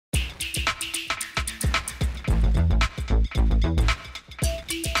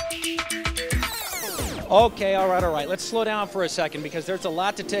Okay, all right. Let's slow down for a second because there's a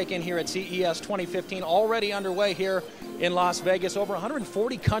lot to take in here at CES 2015, already underway here in Las Vegas. Over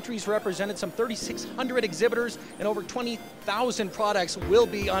 140 countries represented, some 3,600 exhibitors, and over 20,000 products will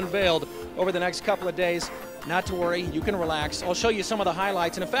be unveiled over the next couple of days. Not to worry, you can relax. I'll show you some of the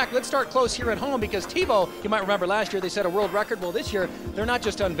highlights. And in fact, let's start close here at home because TiVo, you might remember last year they set a world record. Well, this year, they're not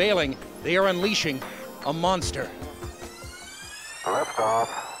just unveiling, they are unleashing a monster. Lift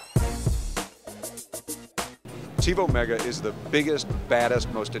off. TiVo Mega is the biggest,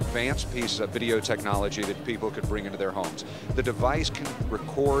 baddest, most advanced piece of video technology that people could bring into their homes. The device can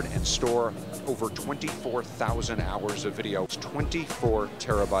record and store over 24,000 hours of video. It's 24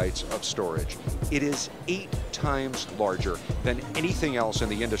 terabytes of storage. It is 8 times larger than anything else in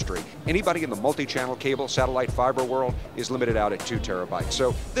the industry. Anybody in the multi-channel cable, satellite, fiber world is limited out at 2 terabytes.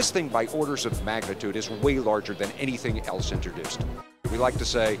 So this thing, by orders of magnitude, is way larger than anything else introduced. We like to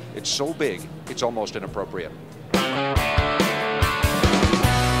say it's so big, it's almost inappropriate.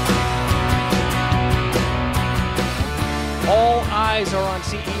 All eyes are on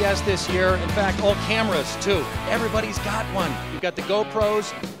CES this year. In fact, all cameras too. Everybody's got one. You've got the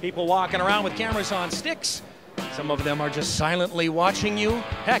GoPros, people walking around with cameras on sticks. Some of them are just silently watching you.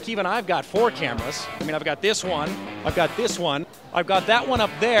 Heck, even I've got 4 cameras. I mean, I've got this one, I've got this one, I've got that one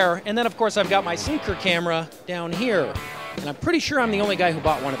up there, and then of course I've got my sinker camera down here. And I'm pretty sure I'm the only guy who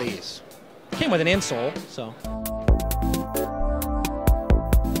bought one of these. It came with an insole, so.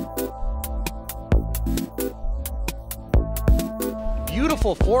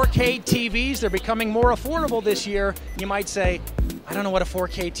 Beautiful 4K TVs, they're becoming more affordable this year. You might say, I don't know what a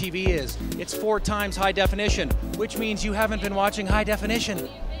 4K TV is. It's 4 times high definition, which means you haven't been watching high definition.